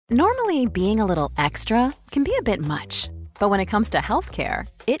Normally, being a little extra can be a bit much, but when it comes to healthcare,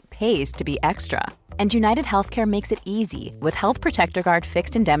 it pays to be extra. And United Healthcare makes it easy with Health Protector Guard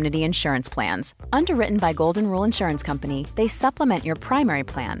fixed indemnity insurance plans. Underwritten by Golden Rule Insurance Company, they supplement your primary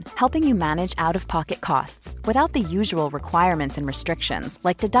plan, helping you manage out-of-pocket costs without the usual requirements and restrictions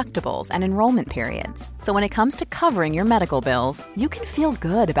like deductibles and enrollment periods. So when it comes to covering your medical bills, you can feel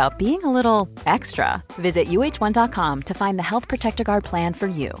good about being a little extra. Visit uh1.com to find the Health Protector Guard plan for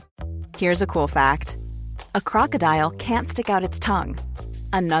you. Here's a cool fact. A crocodile can't stick out its tongue.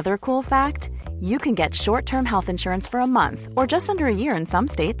 Another cool fact, you can get short-term health insurance for a month or just under a year in some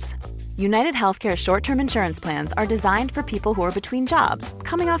states. United Healthcare short-term insurance plans are designed for people who are between jobs,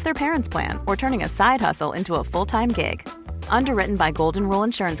 coming off their parents' plan, or turning a side hustle into a full-time gig. Underwritten by Golden Rule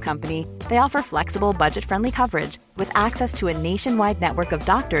Insurance Company, they offer flexible, budget-friendly coverage with access to a nationwide network of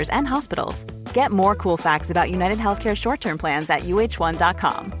doctors and hospitals. Get more cool facts about United Healthcare short-term plans at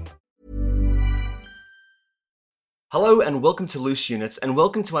uh1.com. Hello and welcome to Loose Units, and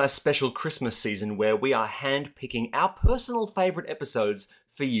welcome to our special Christmas season where we are hand-picking our personal favourite episodes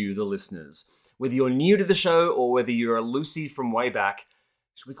for you, the listeners. Whether you're new to the show or whether you're a Lucy from way back,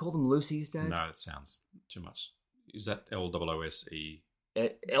 should we call them Lucy's, Dad? No, it sounds too much. Is that L-O-O-S-E?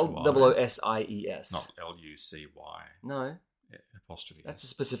 L-O-O-S-I-E-S. Not L-U-C-Y. No. Yeah, apostrophe. That's a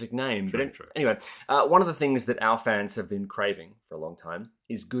specific name. True, but true. Anyway, one of the things that our fans have been craving for a long time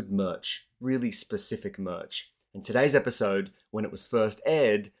is good merch. Really specific merch. And today's episode, when it was first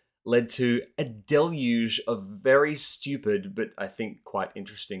aired, led to a deluge of very stupid, but I think quite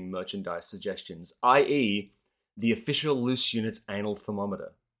interesting merchandise suggestions, i.e. the official Loose Units anal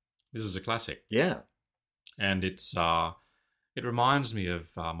thermometer. This is a classic. Yeah. And it reminds me of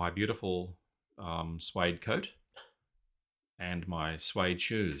my beautiful suede coat and my suede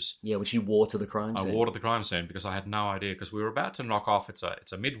shoes. Yeah, which you wore to the crime scene. I wore to the crime scene because I had no idea, because we were about to knock off. It's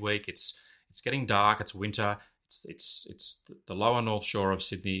a midweek. It's getting dark. It's winter. It's the lower North Shore of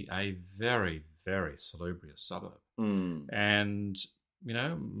Sydney, a very, very salubrious suburb. Mm. And, you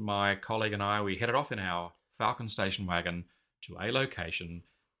know, my colleague and I, we headed off in our Falcon station wagon to a location,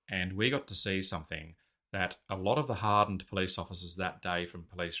 and we got to see something that a lot of the hardened police officers that day from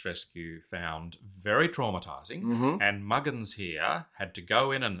Police Rescue found very traumatising. Mm-hmm. And Muggins here had to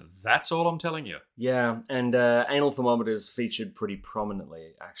go in, and that's all I'm telling you. Yeah, and anal thermometers featured pretty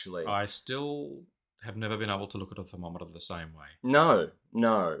prominently, actually. I still have never been able to look at a thermometer the same way. No.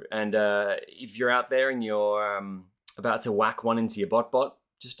 And if you're out there and you're about to whack one into your bot,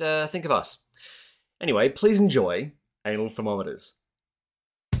 just think of us. Anyway, please enjoy anal thermometers.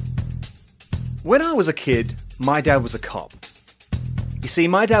 When I was a kid, my dad was a cop. You see,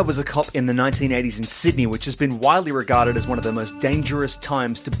 my dad was a cop in the 1980s in Sydney, which has been widely regarded as one of the most dangerous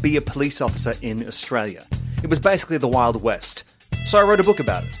times to be a police officer in Australia. It was basically the Wild West. So I wrote a book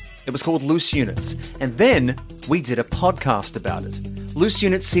about it. It was called Loose Units, and then we did a podcast about it. Loose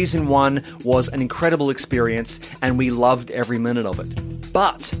Units Season 1 was an incredible experience, and we loved every minute of it.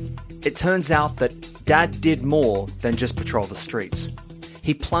 But it turns out that Dad did more than just patrol the streets.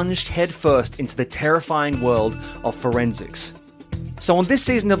 He plunged headfirst into the terrifying world of forensics. So on this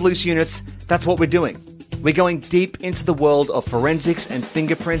season of Loose Units, that's what we're doing. We're going deep into the world of forensics and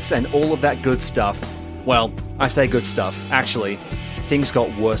fingerprints and all of that good stuff. Well, I say good stuff. Actually, things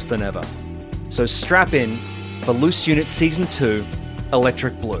got worse than ever. So strap in for Loose Units Season 2,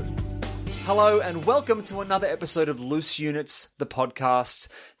 Electric Blue. Hello and welcome to another episode of Loose Units, the podcast.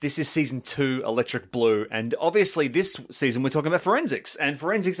 This is Season 2, Electric Blue, and obviously this season we're talking about forensics, and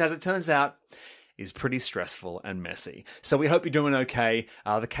forensics, as it turns out, is pretty stressful and messy. So we hope you're doing okay.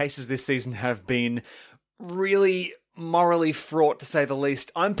 The cases this season have been really morally fraught, to say the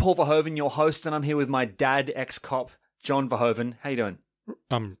least. I'm Paul Verhoeven, your host, and I'm here with my dad, ex-cop, John Verhoeven. How you doing?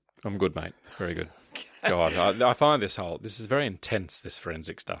 I'm good, mate. Very good. God, I find this is very intense, this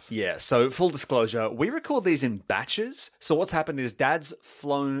forensic stuff. Yeah, so full disclosure, we record these in batches. So what's happened is Dad's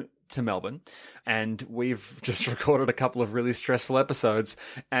flown to Melbourne and we've just recorded a couple of really stressful episodes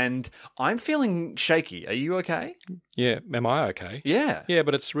and I'm feeling shaky. Are you okay? Yeah, am I okay? Yeah. Yeah,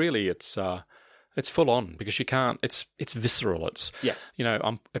 but it's full on because you can't, it's visceral.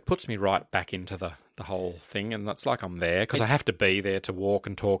 It puts me right back into the whole thing, and that's like I'm there because I have to be there to walk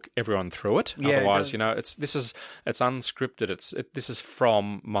and talk everyone through it. Yeah, otherwise, it's unscripted. This is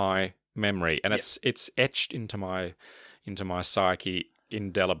from my memory, and it's etched into my psyche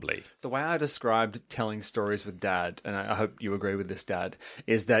indelibly. The way I described telling stories with Dad, and I hope you agree with this, Dad,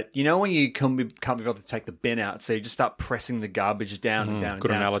 is that, you know, when you can't be able to take the bin out, so you just start pressing the garbage down and down and Good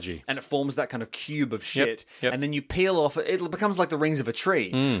down. analogy. And it forms that kind of cube of shit. Yep. And then you peel off, it becomes like the rings of a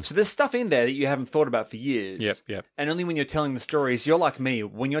tree. So there's stuff in there that you haven't thought about for years. Yep. And only when you're telling the stories, you're like me.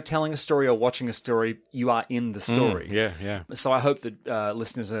 When you're telling a story or watching a story, you are in the story. Yeah. So I hope that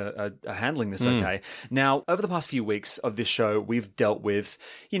listeners are handling this okay. Now, over the past few weeks of this show, we've dealt with,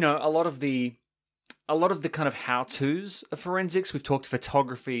 you know, a lot of the kind of how-tos of forensics. We've talked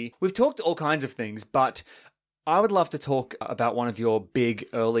photography. We've talked all kinds of things, but I would love to talk about one of your big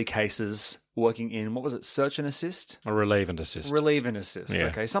early cases working in, what was it, search and assist? A relieve and assist. Relieve and assist, Yeah.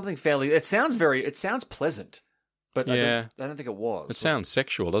 okay. Something fairly... It sounds pleasant, but Yeah. I don't think it was. It sounds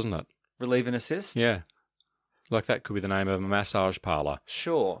sexual, doesn't it? Relieve and assist? Yeah. Like that could be the name of a massage parlour.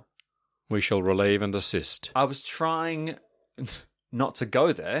 Sure. We shall relieve and assist. I was trying not to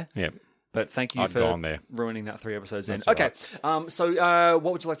go there. Yep. But thank you I'd for gone there. ruining that 3 episodes in. That's all Okay, so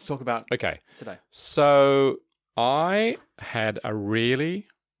what would you like to talk about Okay. today? So I had a really,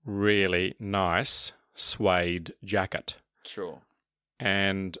 really nice suede jacket. Sure.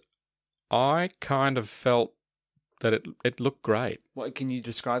 And I kind of felt that it looked great. What, can you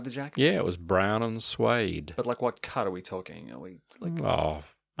describe the jacket? Yeah, it was brown and suede. But like, what cut are we talking? Are we like? Oh,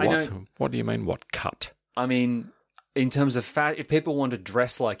 I what? know- What do you mean, what cut? I mean, in terms of if people want to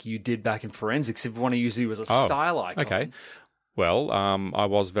dress like you did back in forensics, if you want to use you as a style icon, Okay. Well, I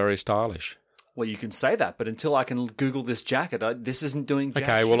was very stylish. well, you can say that. But until I can Google this jacket, this isn't doing. Jack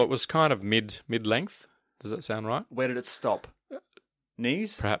Okay, shit. well, it was kind of mid-length. Does that sound right? Where did it stop?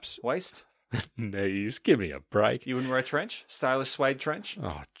 Knees, Perhaps. waist. Knees. Give me a break. You wouldn't wear a trench, stylish suede trench,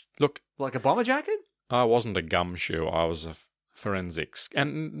 Oh, look, like a bomber jacket. I wasn't a gumshoe. I was a forensics.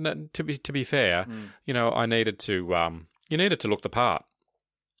 And to be fair, you know, I needed to. You needed to look the part.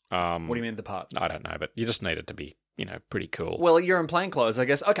 What do you mean the part? I don't know, but you just needed to be, you know, pretty cool. Well, you're in plain clothes, I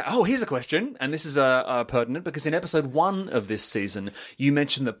guess. Okay. Oh, here's a question, and this is pertinent because in episode 1 of this season, you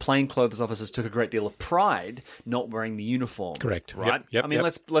mentioned that plain clothes officers took a great deal of pride not wearing the uniform. Correct. Right. Yep, I mean,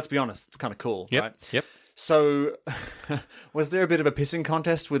 yep. let's be honest. It's kind of cool, Yep. right? Yep. So, was there a bit of a pissing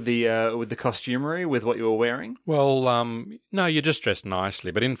contest with the costumery with what you were wearing? Well, no, you just dress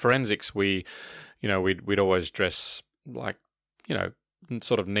nicely. But in forensics, we'd always dress like, you know,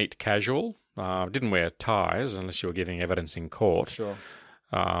 sort of neat casual. Didn't wear ties unless you were giving evidence in court. Sure.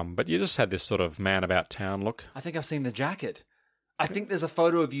 But you just had this sort of man about town look. I think I've seen the jacket. I think there's a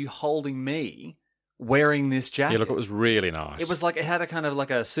photo of you holding me wearing this jacket. Yeah, look, it was really nice. It was like, it had a kind of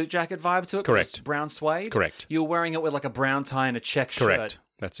like a suit jacket vibe to it. Correct. It was brown suede. Correct. You were wearing it with like a brown tie and a check correct. shirt.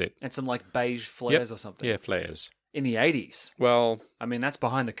 That's it. And some like beige flares or something. Yeah, flares. In the 80s. Well, I mean, that's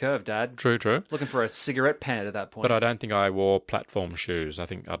behind the curve, Dad. true. Looking for a cigarette pant at that point. But I don't think I wore platform shoes. I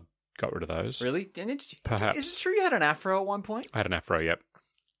think I'd got rid of those. Really? Perhaps. Is it true you had an afro at one point? I had an afro, yep.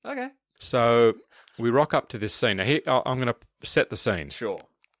 Okay. So we rock up to this scene. Now, here, I'm going to set the scene. Sure.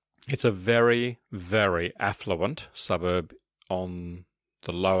 It's a very, very affluent suburb on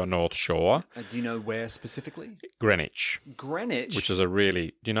the lower North Shore, Do you know where specifically? Greenwich, Greenwich? which is a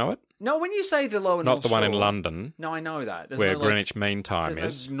really... Do you know it? No, when you say the lower Not North the one in Shore- London, No, I know that. There's where no, like, Greenwich Mean Time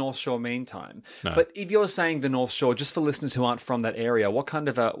there's is. no North Shore Mean Time. No. But if you're saying the North Shore, just for listeners who aren't from that area, what kind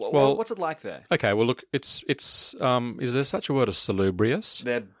of a... Well- what's it like there? Okay, well, look, it's is there such a word as salubrious?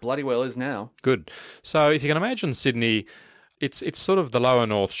 There bloody well is now. Good. So if you can imagine Sydney, it's sort of the lower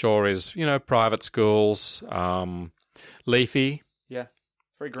North Shore is, you know, private schools, leafy, Yeah.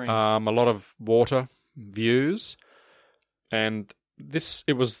 Very green. a lot of water views, and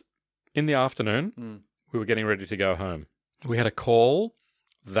it was in the afternoon. We were getting ready to go home. We had a call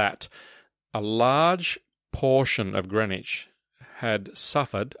that a large portion of Greenwich had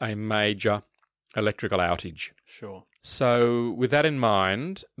suffered a major electrical outage. Sure. So with that in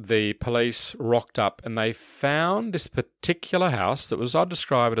mind, the police rocked up and they found this particular house that was, I'd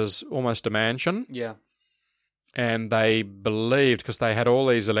describe it as almost a mansion. Yeah. And they believed, because they had all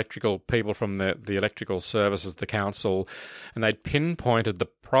these electrical people from the electrical services, the council, and they'd pinpointed the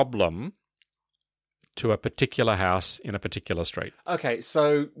problem to a particular house in a particular street. Okay,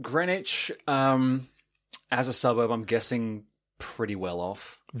 so Greenwich, as a suburb, I'm guessing pretty well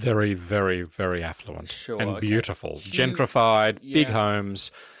off. Very, very, very affluent. Sure, and okay. beautiful. Gentrified, big Yeah.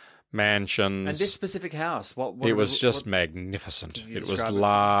 homes, mansions. And this specific house, what it was just magnificent. you It was describe it?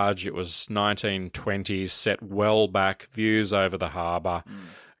 large. It was 1920s, set well back, views over the harbour,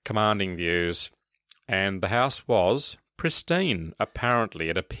 commanding views. And the house was pristine, apparently.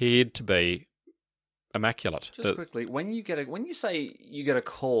 It appeared to be immaculate. Just quickly, when you say you get a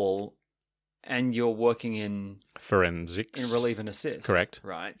call And you're working in forensics. In relieve and assist. Correct.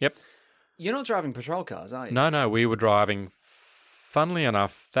 Right. Yep. You're not driving patrol cars, are you? No, we were driving. Funnily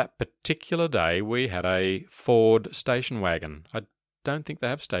enough, that particular day, we had a Ford station wagon. I don't think they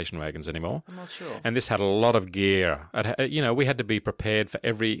have station wagons anymore. I'm not sure. And this had a lot of gear. We had to be prepared for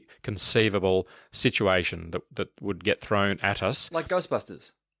every conceivable situation that would get thrown at us. Like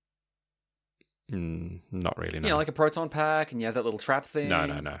Ghostbusters? Not really, no. Yeah, like a proton pack, and you have that little trap thing.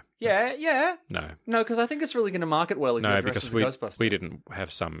 No. Yeah. No. No, because I think it's really going to market well if you're dressed as a Ghostbuster. we didn't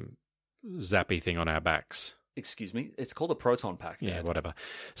have some zappy thing on our backs. Excuse me? It's called a proton pack. Yeah, Dad. whatever.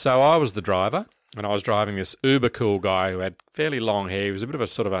 So I was the driver, and I was driving this uber cool guy who had fairly long hair. He was a bit of a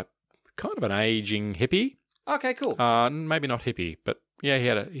sort of a kind of an aging hippie. Okay, cool. Maybe not hippie, but yeah,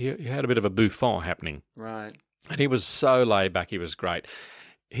 he had a bit of a bouffant happening. Right. And he was so laid back. He was great.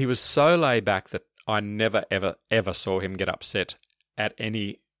 He was so laid back that I never, ever, ever saw him get upset at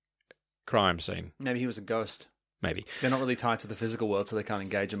any crime scene. Maybe he was a ghost. Maybe. They're not really tied to the physical world, so they can't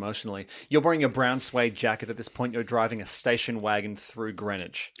engage emotionally. You're wearing a brown suede jacket at this point. You're driving a station wagon through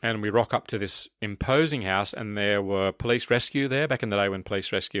Greenwich. And we rock up to this imposing house, and there were police rescue there, back in the day when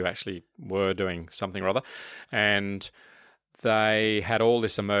police rescue actually were doing something or other. And they had all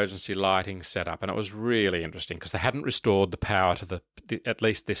this emergency lighting set up, and it was really interesting because they hadn't restored the power to at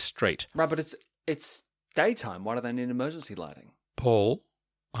least this street. Right, but it's daytime. Why do they need emergency lighting? Paul,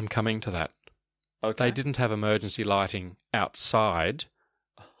 I'm coming to that. Okay. They didn't have emergency lighting outside.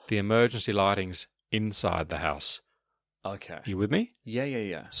 The emergency lighting's inside the house. Okay. You with me?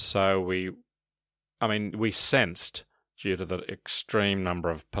 Yeah. So we sensed, due to the extreme number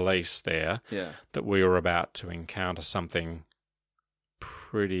of police there, that we were about to encounter something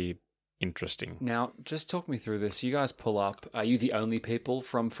pretty interesting. Now, just talk me through this. You guys pull up. Are you the only people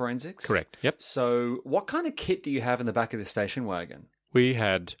from forensics? Correct. Yep. So what kind of kit do you have in the back of the station wagon? We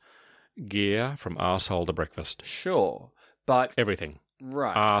had gear from arsehole to breakfast. Sure, but... Everything.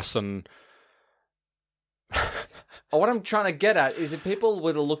 Right. Arson. What I'm trying to get at is if people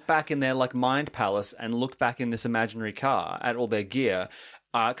were to look back in their mind palace and look back in this imaginary car at all their gear,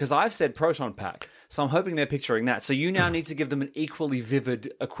 because I've said proton pack, so I'm hoping they're picturing that. So you now need to give them an equally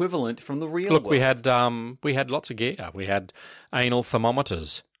vivid equivalent from the real world. Look, we had lots of gear. We had anal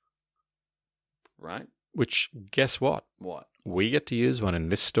thermometers. Right. Which, guess what? What? We get to use one in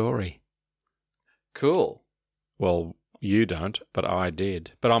this story. Cool. Well, you don't, but I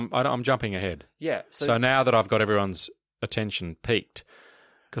did. But I'm jumping ahead. Yeah. So now that I've got everyone's attention peaked,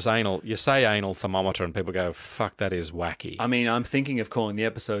 because you say anal thermometer and people go, fuck, that is wacky. I mean, I'm thinking of calling the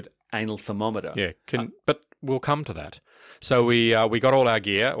episode Anal Thermometer. Yeah, but we'll come to that. So we got all our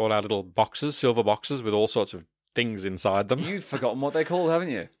gear, all our little boxes, silver boxes with all sorts of things inside them. You've forgotten what they're called, haven't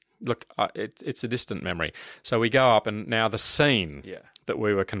you? Look, it's a distant memory. So we go up, and now the scene that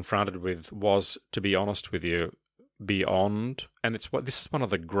we were confronted with was, to be honest with you, beyond. And this is one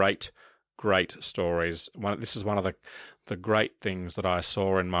of the great stories. This is one of the great things that I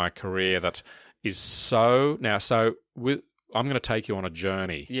saw in my career that is so. Now, I'm going to take you on a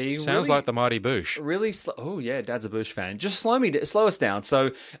journey. Yeah, you sounds really, like the Mighty Boosh. Really oh yeah, Dad's a Boosh fan. Just slow us down. So,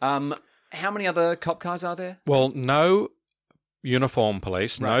 how many other cop cars are there? Well, no uniform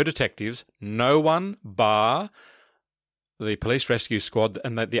police, no detectives, no one bar the police rescue squad,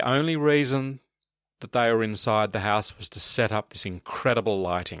 and that the only reason that they were inside the house was to set up this incredible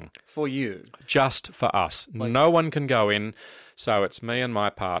lighting. For you. Just for us. No one can go in, so it's me and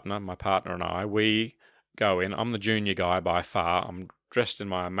my partner and I, we go in. I'm the junior guy by far. I'm dressed in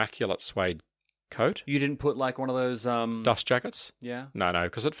my immaculate suede coat. You didn't put one of those... dust jackets? Yeah. No,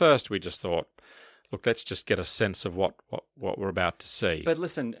 because at first we just thought, look, let's just get a sense of what we're about to see. But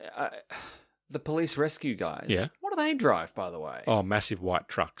listen, the police rescue guys, what do they drive, by the way? Oh, massive white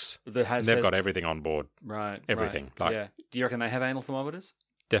trucks. They've got everything on board. Right. Everything. Right. Do you reckon they have anal thermometers?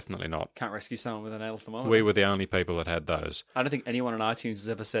 Definitely not. Can't rescue someone with an anal thermometer. We were the only people that had those. I don't think anyone on iTunes has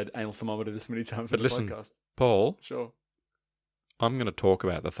ever said anal thermometer this many times but on the listen, podcast. Paul. Sure. I'm going to talk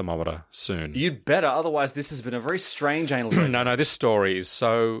about the thermometer soon. You'd better, otherwise this has been a very strange anal dream. No, this story is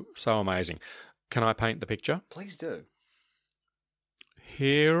so amazing. Can I paint the picture? Please do.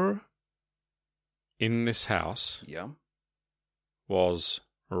 Here in this house was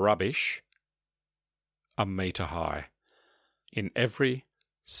rubbish 1 metre high in every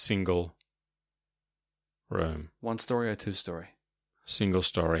single room. 1 story or 2 story? Single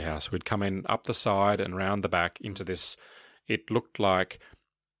story house. We'd come in up the side and round the back into this. It looked like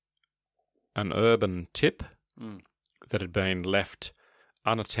an urban tip that had been left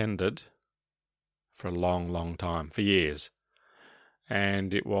unattended for a long time, for years.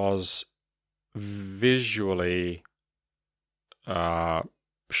 And it was visually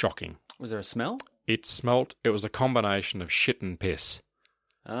shocking. Was there a smell? It was a combination of shit and piss.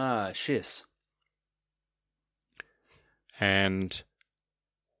 Ah, shiz. And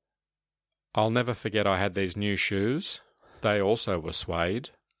I'll never forget I had these new shoes. They also were suede.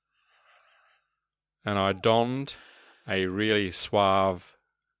 And I donned a really suave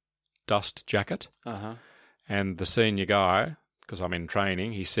dust jacket. Uh-huh. And the senior guy, because I'm in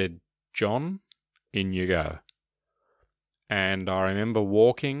training, he said, "John, in you go." And I remember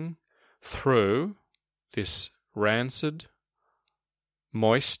walking through this rancid,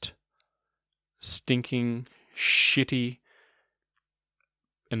 moist, stinking, shitty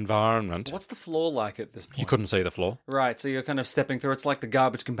environment. What's the floor like at this point? You couldn't see the floor. Right, so you're kind of stepping through. It's like the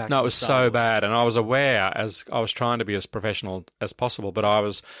garbage compactor. No, it was so bad, and I was aware, as I was trying to be as professional as possible, but I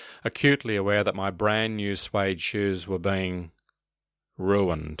was acutely aware that my brand new suede shoes were being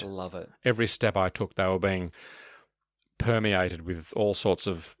ruined. Love it. Every step I took, they were being permeated with all sorts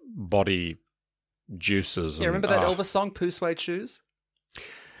of body juices. Yeah, remember that Elvis song, Poo Suede Shoes?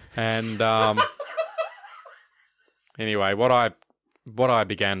 And anyway, what I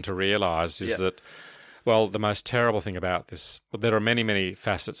began to realise is that, well, the most terrible thing about this, well, there are many, many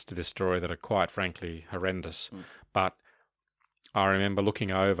facets to this story that are quite frankly horrendous, but I remember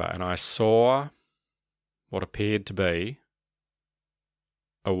looking over and I saw what appeared to be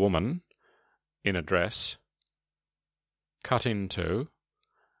a woman in a dress cut into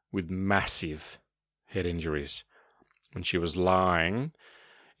with massive head injuries. And she was lying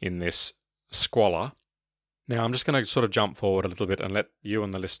in this squalor. Now, I'm just going to sort of jump forward a little bit and let you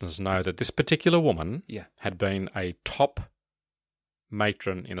and the listeners know that this particular woman had been a top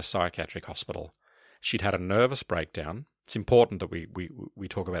matron in a psychiatric hospital. She'd had a nervous breakdown. It's important that we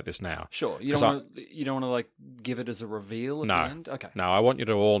talk about this now. Sure. You don't want to like give it as a reveal at the end? Okay. No, I want you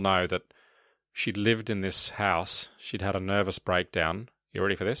to all know that she'd lived in this house. She'd had a nervous breakdown. You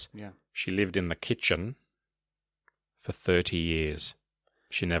ready for this? Yeah. She lived in the kitchen for 30 years.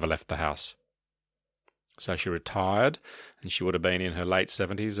 She never left the house. So she retired, and she would have been in her late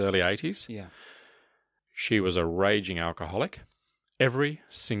 70s, early 80s. Yeah. She was a raging alcoholic. Every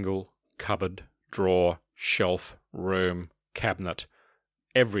single cupboard, drawer, shelf, room, cabinet,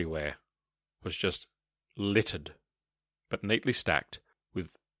 everywhere was just littered, but neatly stacked with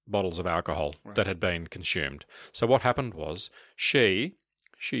bottles of alcohol that had been consumed. So what happened was she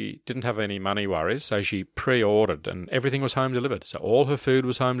didn't have any money worries, so she pre-ordered and everything was home delivered. So all her food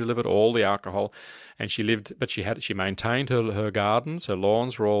was home delivered, all the alcohol, and she lived, but she maintained her gardens, her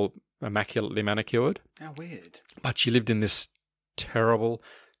lawns were all immaculately manicured. How weird. But she lived in this terrible,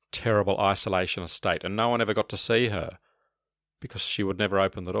 terrible isolationist state, and no one ever got to see her because she would never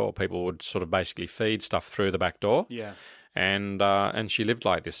open the door. People would sort of basically feed stuff through the back door. Yeah. And she lived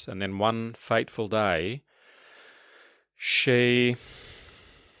like this. And then one fateful day, there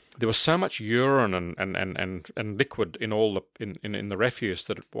was so much urine and liquid in all in the refuse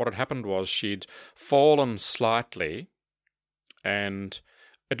that what had happened was she'd fallen slightly, and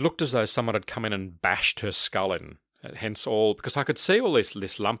it looked as though someone had come in and bashed her skull in. Hence all, because I could see all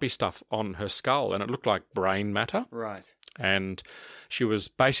this lumpy stuff on her skull, and it looked like brain matter. Right. And she was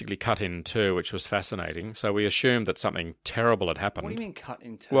basically cut in two, which was fascinating. So we assumed that something terrible had happened. What do you mean cut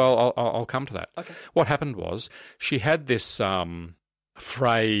in two? Well, I'll come to that. Okay. What happened was she had this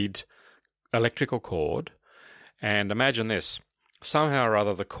frayed electrical cord, and imagine this. Somehow or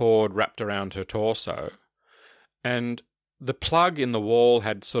other the cord wrapped around her torso, and the plug in the wall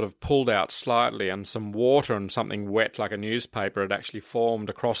had sort of pulled out slightly, and some water and something wet like a newspaper had actually formed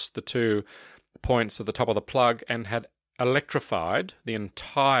across the 2 points at the top of the plug and had electrified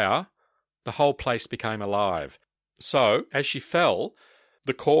the whole place became alive. So, as she fell,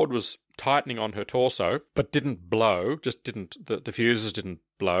 the cord was tightening on her torso, but didn't blow, the fuses didn't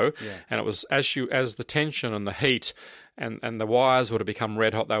blow. Yeah. And it was as the tension and the heat and the wires would have become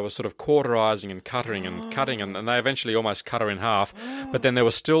red hot, they were sort of cauterizing and cutting, and they eventually almost cut her in half. But then there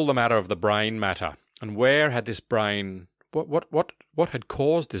was still the matter of the brain matter. And where had this brain, what had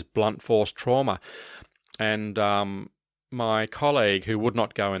caused this blunt force trauma? And my colleague, who would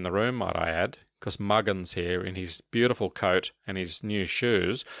not go in the room, might I add, because Muggins here, in his beautiful coat and his new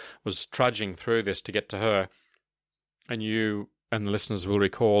shoes, was trudging through this to get to her. And you and the listeners will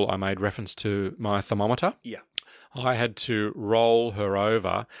recall I made reference to my thermometer. Yeah. I had to roll her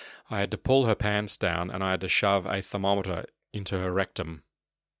over, I had to pull her pants down, and I had to shove a thermometer into her rectum.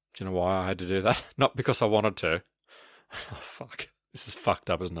 Do you know why I had to do that? Not because I wanted to. Oh, fuck. This is fucked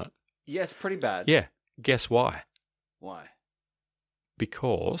up, isn't it? Yeah, it's pretty bad. Yeah. Guess why? Why?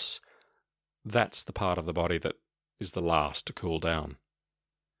 Because that's the part of the body that is the last to cool down.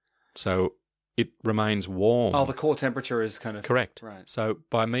 So it remains warm. Oh, the core temperature is kind of... Correct. Right. So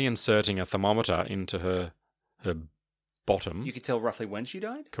by me inserting a thermometer into her bottom... You could tell roughly when she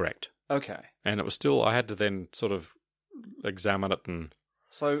died? Correct. Okay. And it was still... I had to then sort of examine it, and...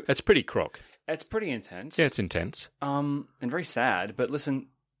 So... It's pretty crook. It's pretty intense. Yeah, it's intense. And very sad, but listen...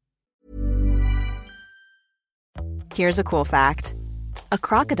 Here's a cool fact. A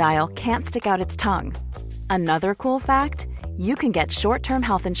crocodile can't stick out its tongue. Another cool fact, you can get short-term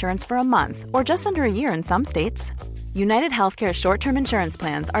health insurance for a month or just under a year in some states. United Healthcare short-term insurance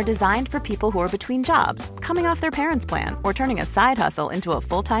plans are designed for people who are between jobs, coming off their parents' plan, or turning a side hustle into a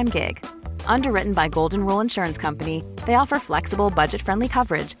full-time gig. Underwritten by Golden Rule Insurance Company, they offer flexible, budget-friendly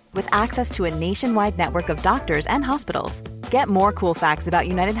coverage with access to a nationwide network of doctors and hospitals. Get more cool facts about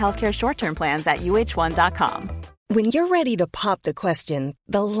United Healthcare short-term plans at uh1.com. When you're ready to pop the question,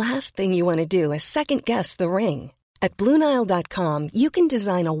 the last thing you want to do is second-guess the ring. At BlueNile.com, you can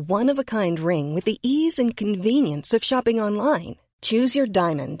design a one-of-a-kind ring with the ease and convenience of shopping online. Choose your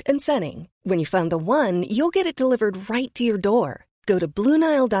diamond and setting. When you find the one, you'll get it delivered right to your door. Go to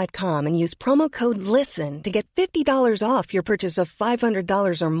BlueNile.com and use promo code LISTEN to get $50 off your purchase of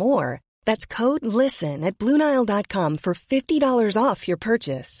 $500 or more. That's code LISTEN at BlueNile.com for $50 off your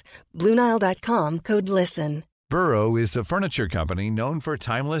purchase. BlueNile.com, code LISTEN. Burrow is a furniture company known for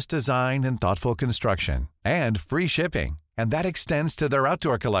timeless design and thoughtful construction, and free shipping, and that extends to their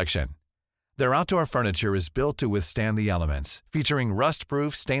outdoor collection. Their outdoor furniture is built to withstand the elements, featuring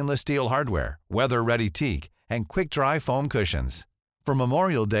rust-proof stainless steel hardware, weather-ready teak, and quick-dry foam cushions. For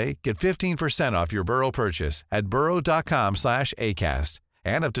Memorial Day, get 15% off your Burrow purchase at burrow.com/ACAST,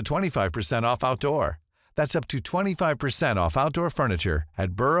 and up to 25% off outdoor. That's up to 25% off outdoor furniture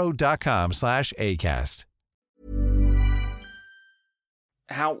at burrow.com/ACAST.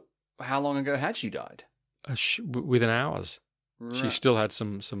 How long ago had she died? Within hours. Right. She still had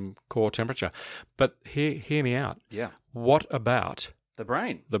some core temperature. But hear me out. Yeah. What about the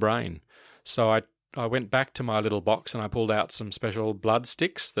brain? The brain. So I went back to my little box and I pulled out some special blood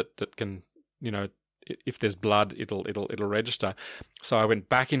sticks that can, if there's blood, it'll register. So I went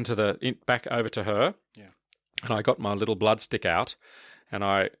back back over to her. Yeah. And I got my little blood stick out and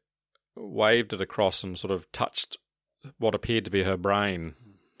I waved it across and sort of touched what appeared to be her brain,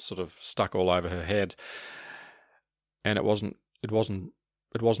 sort of stuck all over her head, and it wasn't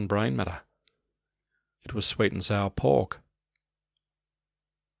brain matter. It was sweet and sour pork.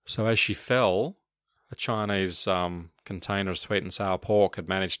 So as she fell, a Chinese container of sweet and sour pork had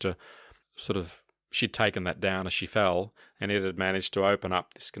managed to she'd taken that down as she fell, and it had managed to open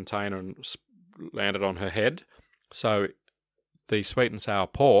up this container and landed on her head. So the sweet and sour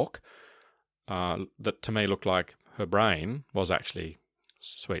pork that to me looked like her brain was actually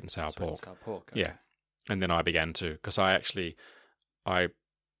sweet and sour pork. Okay. Yeah. And then I began to, because I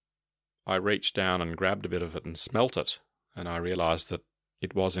reached down and grabbed a bit of it and smelt it, and I realised that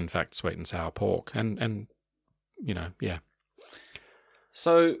it was in fact sweet and sour pork. And yeah.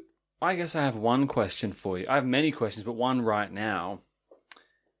 So I guess I have one question for you. I have many questions, but one right now.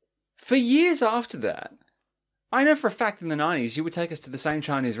 For years after that, I know for a fact in the 90s you would take us to the same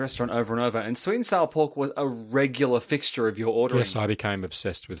Chinese restaurant over and over, and sweet and sour pork was a regular fixture of your ordering. Yes, I became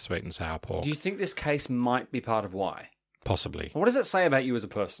obsessed with sweet and sour pork. Do you think this case might be part of why? Possibly. What does it say about you as a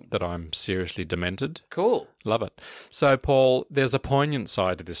person? That I'm seriously demented. Cool. Love it. So, Paul, there's a poignant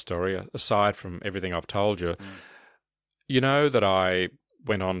side to this story, aside from everything I've told you. You know that I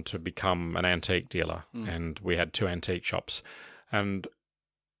went on to become an antique dealer, and we had 2 antique shops. And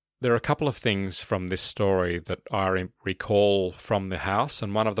there are a couple of things from this story that I recall from the house,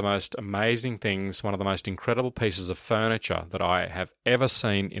 and one of the most amazing things, one of the most incredible pieces of furniture that I have ever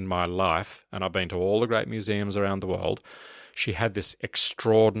seen in my life, and I've been to all the great museums around the world. She had this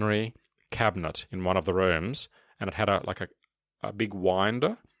extraordinary cabinet in one of the rooms, and it had a big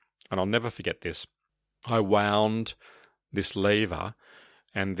winder, and I'll never forget this. I wound this lever,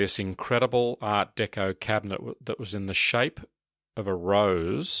 and this incredible Art Deco cabinet that was in the shape of a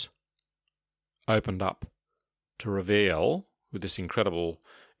rose opened up to reveal, with this incredible,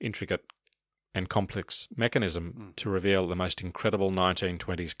 intricate and complex mechanism, to reveal the most incredible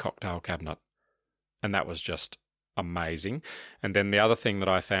 1920s cocktail cabinet. And that was just amazing. And then the other thing that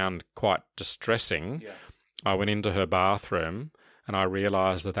I found quite distressing, I went into her bathroom and I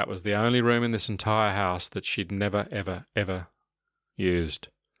realised that was the only room in this entire house that she'd never, ever, ever used.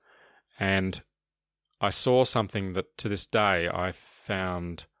 And I saw something that to this day I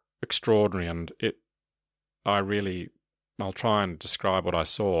found extraordinary, and I'll try and describe what I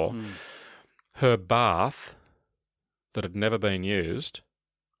saw. Her bath that had never been used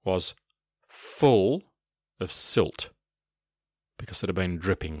was full of silt because it had been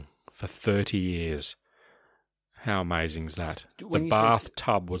dripping for 30 years. How amazing is that? When the you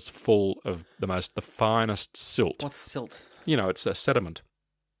bathtub was full of the finest silt. What's silt? You know, it's a sediment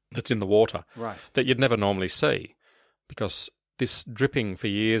that's in the water that you'd never normally see, because this dripping for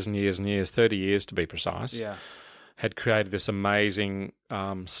years and years and years, 30 years to be precise, had created this amazing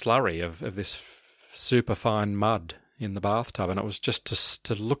slurry of this super fine mud in the bathtub, and it was just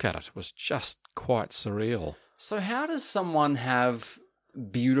to look at it was just quite surreal. So how does someone have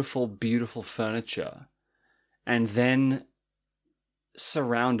beautiful, beautiful furniture and then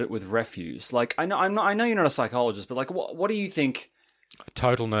surround it with refuse? Like, I know you're not a psychologist, but like, what do you think? A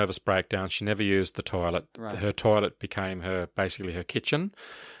total nervous breakdown. She never used the toilet. Right. Her toilet became basically her kitchen,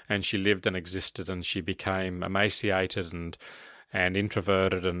 and she lived and existed, and she became emaciated and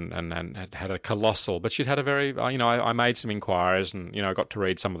introverted and had a colossal. But she'd had a very, I made some inquiries and, got to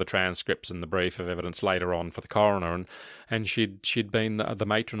read some of the transcripts and the brief of evidence later on for the coroner, and she'd been the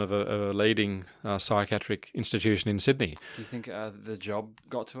matron of a leading psychiatric institution in Sydney. Do you think the job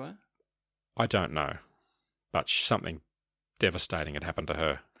got to her? I don't know, but something devastating had happened to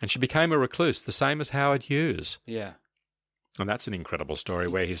her, and she became a recluse, the same as Howard Hughes. Yeah. And that's an incredible story,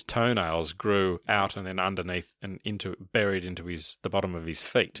 where his toenails grew out and then underneath and buried into the bottom of his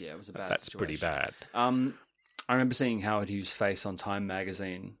feet. Yeah, it was a bad That's situation. pretty bad. I remember seeing Howard Hughes' face on Time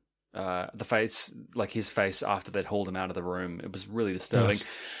magazine. The face, like his face after they'd hauled him out of the room. It was really disturbing.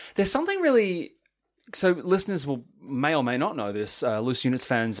 There's something really... So listeners may or may not know this. Loose Units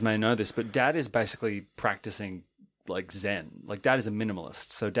fans may know this, but Dad is basically practicing like Zen. Like, Dad is a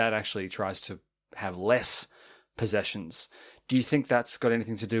minimalist, so Dad actually tries to have less possessions. Do you think that's got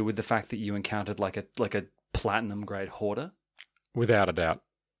anything to do with the fact that you encountered like a platinum grade hoarder? Without a doubt.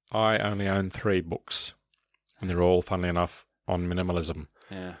 I only own 3 books, and they're all, funnily enough, on minimalism.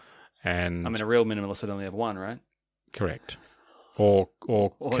 Yeah. And I mean, a real minimalist would only have one, right? Correct. Or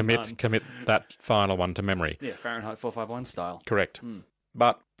none. commit that final one to memory. Yeah, Fahrenheit 451 style. Correct.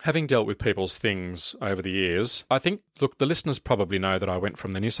 But having dealt with people's things over the years, I think, look, the listeners probably know that I went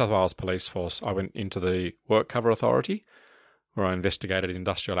from the New South Wales Police Force, I went into the Work Cover Authority, where I investigated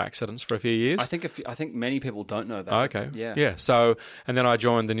industrial accidents for a few years. I think many people don't know that. Oh, okay. Yeah. So, and then I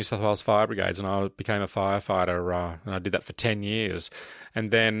joined the New South Wales Fire Brigades, and I became a firefighter, and I did that for 10 years. And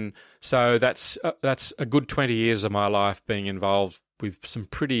then, so that's a good 20 years of my life being involved with some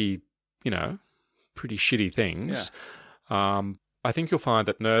pretty shitty things. Yeah. I think you'll find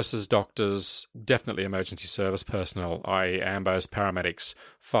that nurses, doctors, definitely emergency service personnel, i.e. AMBOs, paramedics,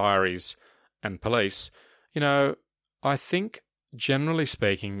 fireys, and police, I think, generally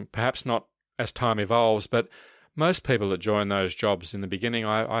speaking, perhaps not as time evolves, but most people that join those jobs in the beginning,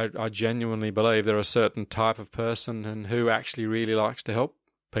 I genuinely believe they're a certain type of person and who actually really likes to help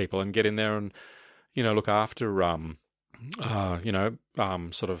people and get in there and, look after,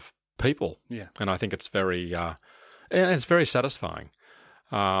 sort of people. Yeah. And I think it's very satisfying.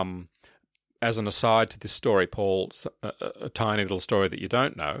 As an aside to this story, Paul, a tiny little story that you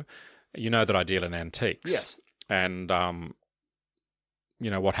don't know, that I deal in antiques. Yes. And,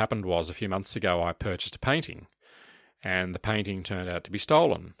 what happened was a few months ago I purchased a painting, and the painting turned out to be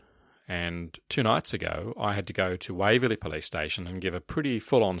stolen. And 2 nights ago I had to go to Waverley Police Station and give a pretty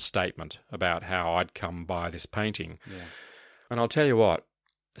full-on statement about how I'd come by this painting. Yeah. And I'll tell you what,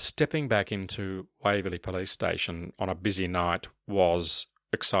 stepping back into Waverley Police Station on a busy night was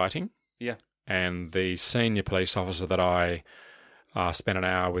exciting. Yeah. And the senior police officer that I spent an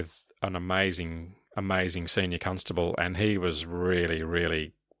hour with, an amazing senior constable, and he was really,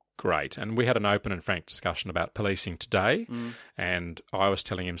 really great. And we had an open and frank discussion about policing today, and I was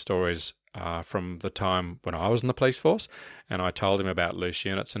telling him stories from the time when I was in the police force, and I told him about Loose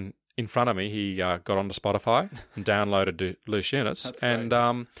Units, and in front of me he got onto Spotify and downloaded Loose Units. That's and,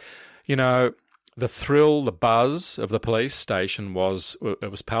 great. the thrill, the buzz of the police station was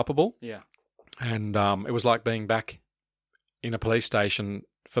palpable. Yeah. And it was like being back in a police station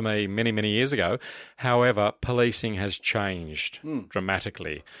for me many, many years ago. However, policing has changed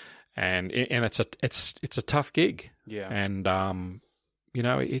dramatically, and it's a tough gig. Yeah. And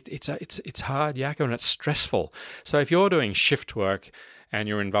it's hard yakka, and it's stressful. So if you're doing shift work and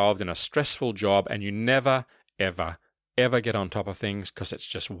you're involved in a stressful job and you never ever get on top of things because it's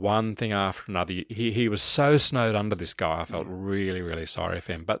just one thing after another. He was so snowed under, this guy. I felt really, really sorry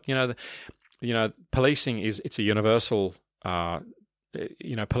for him. But policing it's a universal.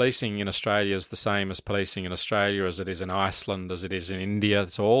 Policing in Australia is the same as policing in Australia, as it is in Iceland, as it is in India.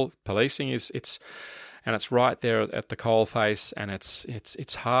 It's all policing it's right there at the coalface, and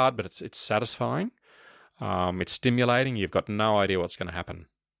it's hard, but it's satisfying. It's stimulating. You've got no idea what's going to happen.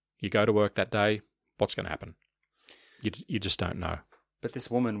 You go to work that day, what's going to happen? You just don't know. But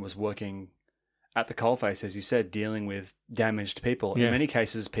this woman was working at the coalface, as you said, dealing with damaged people. Yeah. In many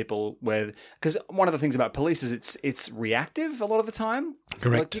cases, people because one of the things about police is it's reactive a lot of the time.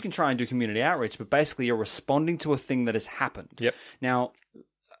 Correct. Like you can try and do community outreach, but basically you're responding to a thing that has happened. Yep. Now,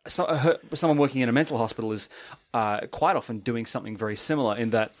 someone working in a mental hospital is quite often doing something very similar in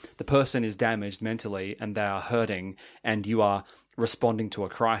that the person is damaged mentally and they are hurting, and you are responding to a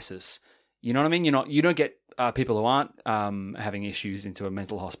crisis. You know what I mean? You don't get people who aren't having issues into a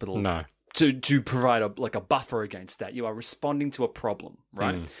mental hospital. No. To provide a buffer against that. You are responding to a problem,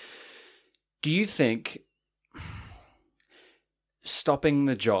 right? Do you think stopping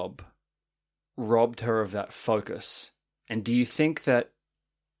the job robbed her of that focus? And do you think that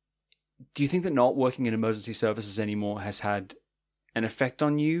not working in emergency services anymore has had an effect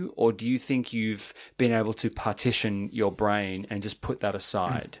on you, or do you think you've been able to partition your brain and just put that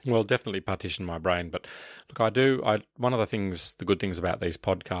aside? Well, definitely partition my brain. But look, one of the good things about these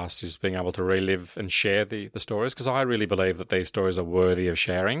podcasts is being able to relive and share the stories, because I really believe that these stories are worthy of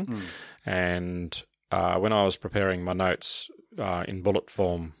sharing. And when I was preparing my notes in bullet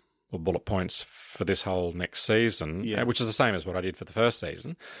form or bullet points for this whole next season, which is the same as what I did for the first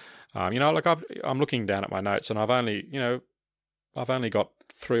season, I'm looking down at my notes, and I've only got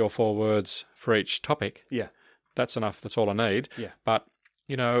 3 or 4 words for each topic. Yeah. That's enough. That's all I need. Yeah. But,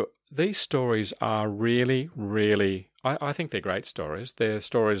 these stories are really, really, I think they're great stories. They're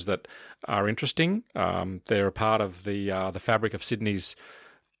stories that are interesting. They're a part of the fabric of Sydney's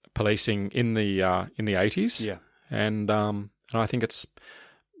policing in the 80s. Yeah. And I think it's,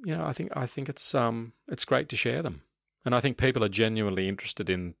 I think it's great to share them. And I think people are genuinely interested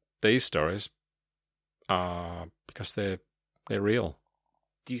in these stories because they're real.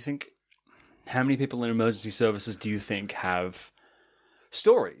 Do you think, how many people in emergency services do you think have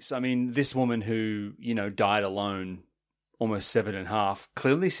stories? I mean, this woman who, died alone, almost 7.5,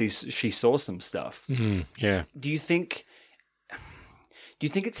 clearly she saw some stuff. Yeah. Do you think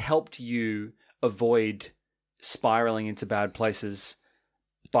it's helped you avoid spiraling into bad places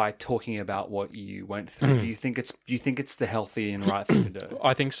by talking about what you went through? Do you think it's the healthy and right thing to do?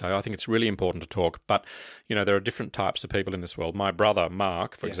 I think so. I think it's really important to talk. But, there are different types of people in this world. My brother,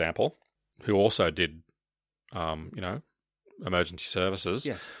 Mark, for example, who also did, emergency services,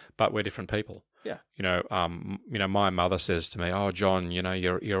 yes, but we're different people. Yeah. My mother says to me, "Oh, John,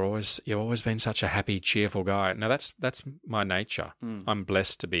 you've always been such a happy, cheerful guy." Now that's my nature. I'm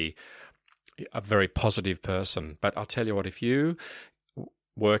blessed to be a very positive person. But I'll tell you what, if you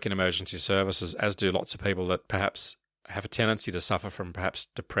work in emergency services, as do lots of people that perhaps have a tendency to suffer from perhaps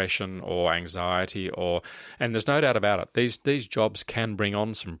depression or anxiety, and there's no doubt about it, these jobs can bring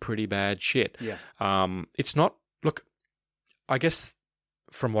on some pretty bad shit. Yeah. It's not, look, I guess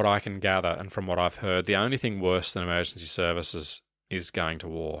from what I can gather and from what I've heard, the only thing worse than emergency services is going to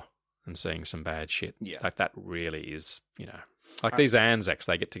war and seeing some bad shit. Yeah. Like that really is, like these Anzacs,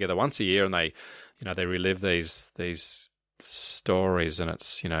 they get together once a year and they relive these stories, and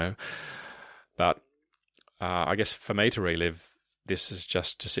it's, but I guess for me to relive this is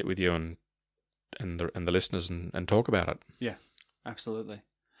just to sit with you and the listeners and talk about it. Yeah, absolutely.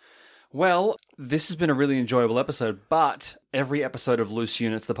 Well, this has been a really enjoyable episode, but every episode of Loose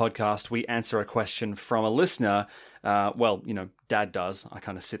Units, the podcast, we answer a question from a listener. Dad does. I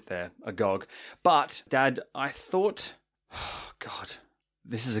kind of sit there agog. But, Dad, I thought, oh, God,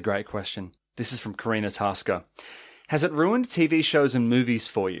 this is a great question. This is from Karina Tasker. Has it ruined TV shows and movies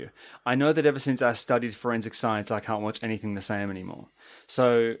for you? I know that ever since I studied forensic science, I can't watch anything the same anymore.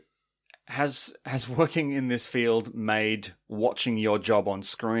 So has working in this field made watching your job on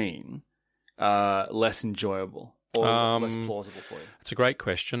screen less enjoyable or less plausible for you? It's a great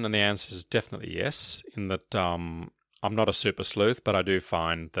question, and the answer is definitely yes, in that I'm not a super sleuth, but I do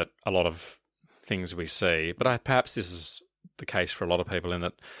find that a lot of things we see, but perhaps this is the case for a lot of people, in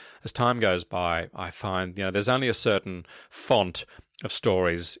that as time goes by, I find there's only a certain font of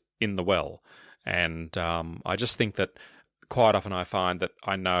stories in the well, and I just think that quite often I find that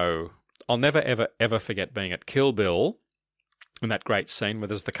I know I'll never ever ever forget being at Kill Bill in that great scene where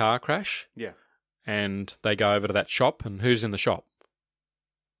there's the car crash, and they go over to that shop, and who's in the shop?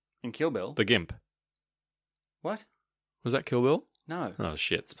 In Kill Bill, the Gimp. What was that? Kill Bill? No. Oh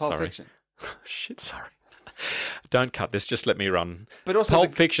shit! It's Pulp sorry. Fiction. Shit, sorry. Don't cut this, just let me run. But also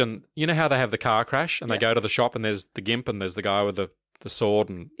Pulp Fiction, you know how they have the car crash and they go to the shop and there's the Gimp and there's the guy with the sword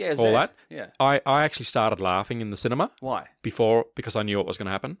and all that? Yeah. I actually started laughing in the cinema. Why? Because I knew what was going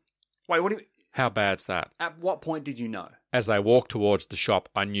to happen. Wait, what do you... How bad's that? At what point did you know? As they walked towards the shop,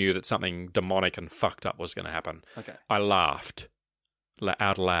 I knew that something demonic and fucked up was going to happen. Okay. I laughed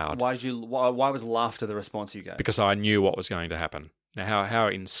out loud. Why was laughter the response you gave? Because I knew what was going to happen. Now, how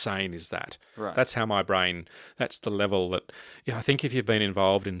insane is that? Right. That's how my brain. That's the level that. Yeah, I think if you've been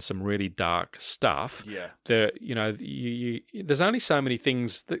involved in some really dark stuff, there's only so many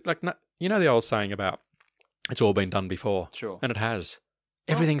things that, like, the old saying about it's all been done before. Sure. And it has.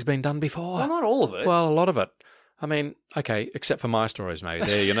 Everything's been done before. Well, not all of it. Well, a lot of it. I mean, okay, except for my stories, maybe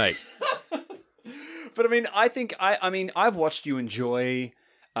they're unique. But I mean, I've watched you enjoy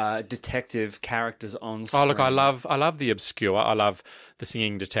detective characters on screen. Oh, look, I love the obscure. I love the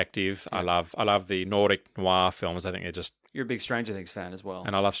singing detective. Yeah. I love the Nordic noir films. I think they're just. You're a big Stranger Things fan as well,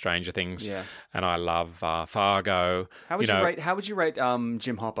 and I love Stranger Things. Yeah, and I love Fargo. How would you rate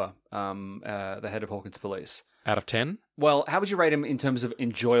Jim Hopper, the head of Hawkins Police? Out of 10? Well, how would you rate him in terms of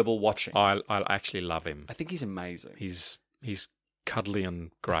enjoyable watching? I actually love him. I think he's amazing. He's cuddly and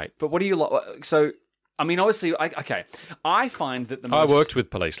great. But what do you like? So, I mean, obviously, I find that I worked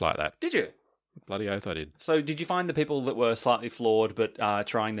with police like that. Did you? Bloody oath I did. So did you find the people that were slightly flawed but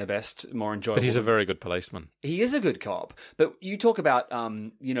trying their best more enjoyable? But he's a very good policeman. He is a good cop. But you talk about,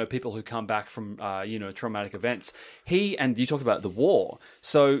 people who come back from, traumatic events. And you talk about the war.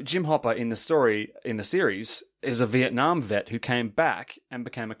 So Jim Hopper in the series, is a Vietnam vet who came back and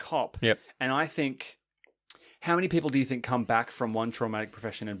became a cop. Yep. And I think, how many people do you think come back from one traumatic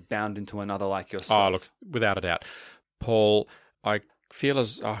profession and bound into another like yourself? Oh, look, without a doubt. Paul, I feel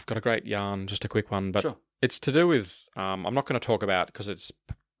I've got a great yarn, just a quick one, but sure. It's to do with, I'm not going to talk about because it's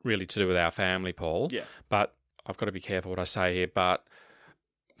really to do with our family, Paul. Yeah. But I've got to be careful what I say here. But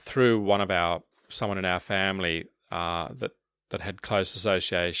through someone in our family that had close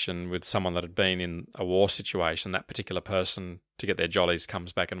association with someone that had been in a war situation, that particular person, to get their jollies,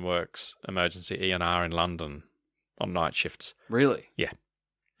 comes back and works emergency E&R in London on night shifts. Really? Yeah.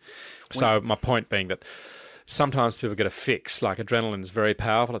 So my point being that sometimes people get a fix. Like adrenaline's very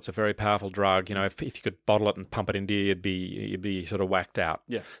powerful. It's a very powerful drug. You know, if you could bottle it and pump it into you, you'd be sort of whacked out.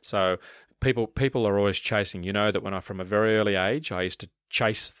 Yeah. So people are always chasing. You know that from a very early age, I used to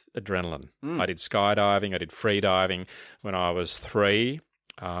chase adrenaline. I did skydiving. I did free diving. When I was 3,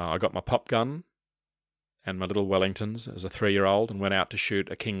 I got my pop gun and my little Wellingtons as a 3-year-old and went out to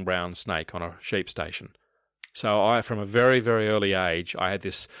shoot a king brown snake on a sheep station. So from a very, very early age, I had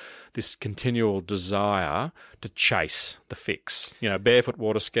this continual desire to chase the fix. You know, barefoot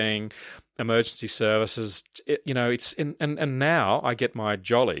water skiing, emergency services. And now I get my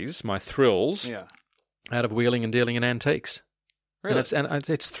jollies, my thrills, out of wheeling and dealing in antiques. Really? And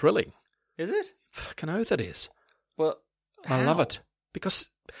it's thrilling. Is it? Fucking oath it is. Well, how? I love it because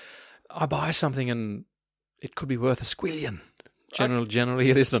I buy something and it could be worth a squillion. Generally,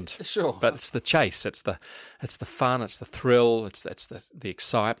 it isn't. Sure, but it's the chase. It's the fun. It's the thrill. It's the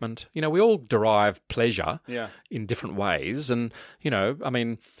excitement. You know, we all derive pleasure in different ways, and I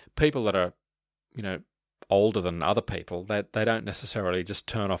mean, people that are, older than other people, they don't necessarily just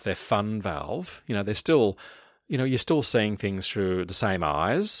turn off their fun valve. You know, they're still, you're still seeing things through the same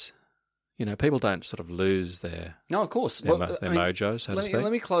eyes. You know, people don't sort of lose their no, of course, their mojo, so to speak. Let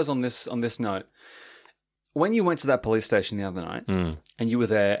me close on this note. When you went to that police station the other night and you were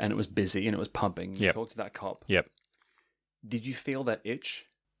there and it was busy and it was pumping, you talked to that cop. Yep. Did you feel that itch?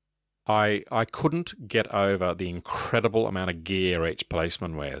 I couldn't get over the incredible amount of gear each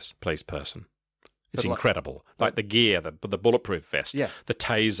policeman wears, police person. It's incredible. Like the gear, the bulletproof vest, the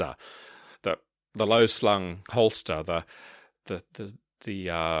taser, the low slung holster,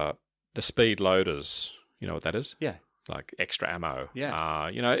 the speed loaders. You know what that is? Yeah. Like extra ammo. Yeah.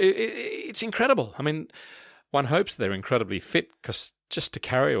 It's incredible. I mean, one hopes they're incredibly fit because just to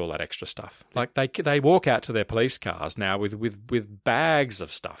carry all that extra stuff. Like they walk out to their police cars now with bags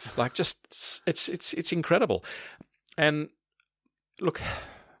of stuff. Like just it's incredible. And look,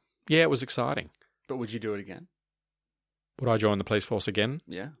 yeah, it was exciting. But would you do it again? Would I join the police force again?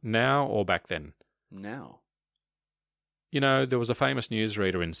 Yeah. Now or back then? Now. You know, there was a famous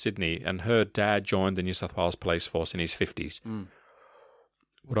newsreader in Sydney and her dad joined the New South Wales Police Force in his 50s.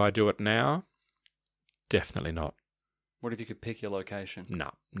 Would I do it now? Definitely not. What if you could pick your location?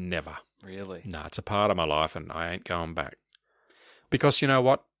 No, never. Really? No, it's a part of my life and I ain't going back. Because you know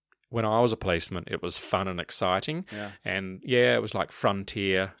what? When I was a policeman, it was fun and exciting. Yeah. And yeah, it was like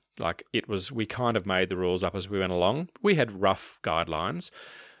frontier. Like we kind of made the rules up as we went along. We had rough guidelines,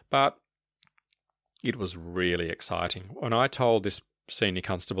 but it was really exciting. When I told this senior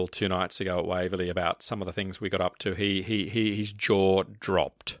constable 2 nights ago at Waverley about some of the things we got up to, his jaw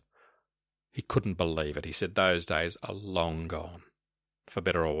dropped. He couldn't believe it. He said those days are long gone, for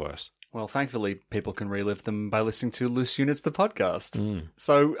better or worse. Well, thankfully, people can relive them by listening to Loose Units, the podcast.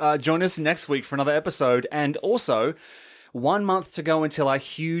 So join us next week for another episode. And also, 1 month to go until our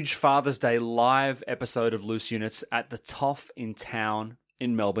huge Father's Day live episode of Loose Units at the Toff in town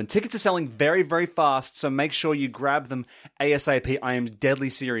in Melbourne. Tickets are selling very, very fast, so make sure you grab them ASAP. I am deadly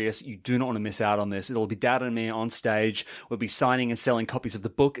serious. You do not want to miss out on this. It'll be Dad and me on stage. We'll be signing and selling copies of the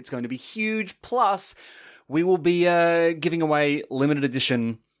book. It's going to be huge. Plus, we will be giving away limited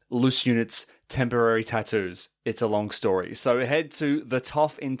edition Loose Units temporary tattoos. It's a long story. So head to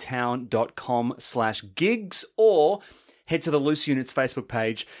thetoffintown.com/gigs or head to the Loose Units Facebook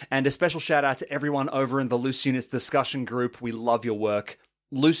page. And a special shout out to everyone over in the Loose Units discussion group. We love your work.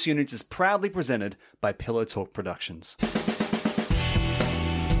 Loose Units is proudly presented by Pillow Talk Productions.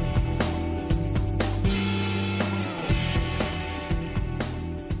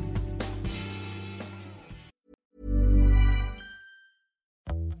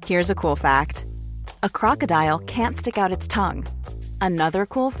 Here's a cool fact. A crocodile can't stick out its tongue. Another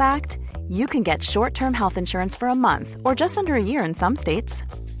cool fact, you can get short-term health insurance for a month or just under a year in some states.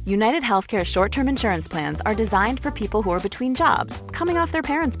 United Healthcare short-term insurance plans are designed for people who are between jobs, coming off their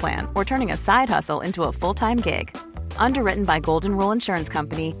parents' plan, or turning a side hustle into a full-time gig. Underwritten by Golden Rule Insurance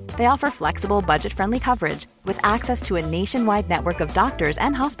Company, they offer flexible, budget-friendly coverage with access to a nationwide network of doctors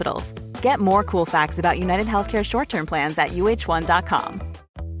and hospitals. Get more cool facts about United Healthcare short-term plans at uh1.com.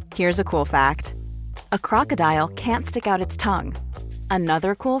 Here's a cool fact. A crocodile can't stick out its tongue.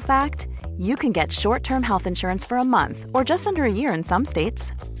 Another cool fact, you can get short-term health insurance for a month or just under a year in some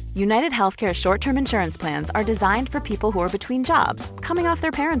states. United Healthcare short-term insurance plans are designed for people who are between jobs, coming off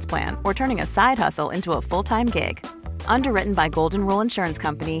their parents' plan, or turning a side hustle into a full-time gig. Underwritten by Golden Rule Insurance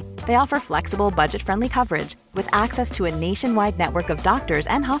Company, they offer flexible, budget-friendly coverage with access to a nationwide network of doctors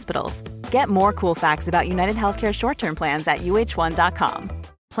and hospitals. Get more cool facts about United Healthcare short-term plans at uh1.com.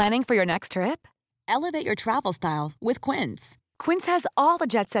 Planning for your next trip? Elevate your travel style with Quince. Quince has all the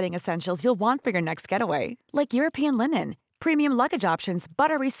jet-setting essentials you'll want for your next getaway, like European linen, premium luggage options,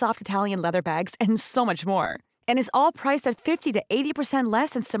 buttery soft Italian leather bags, and so much more. And is all priced at 50 to 80% less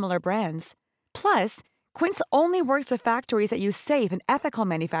than similar brands. Plus, Quince only works with factories that use safe and ethical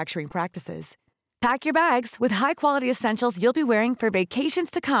manufacturing practices. Pack your bags with high-quality essentials you'll be wearing for vacations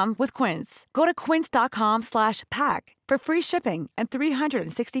to come with Quince. Go to quince.com/pack for free shipping and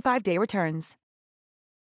 365-day returns.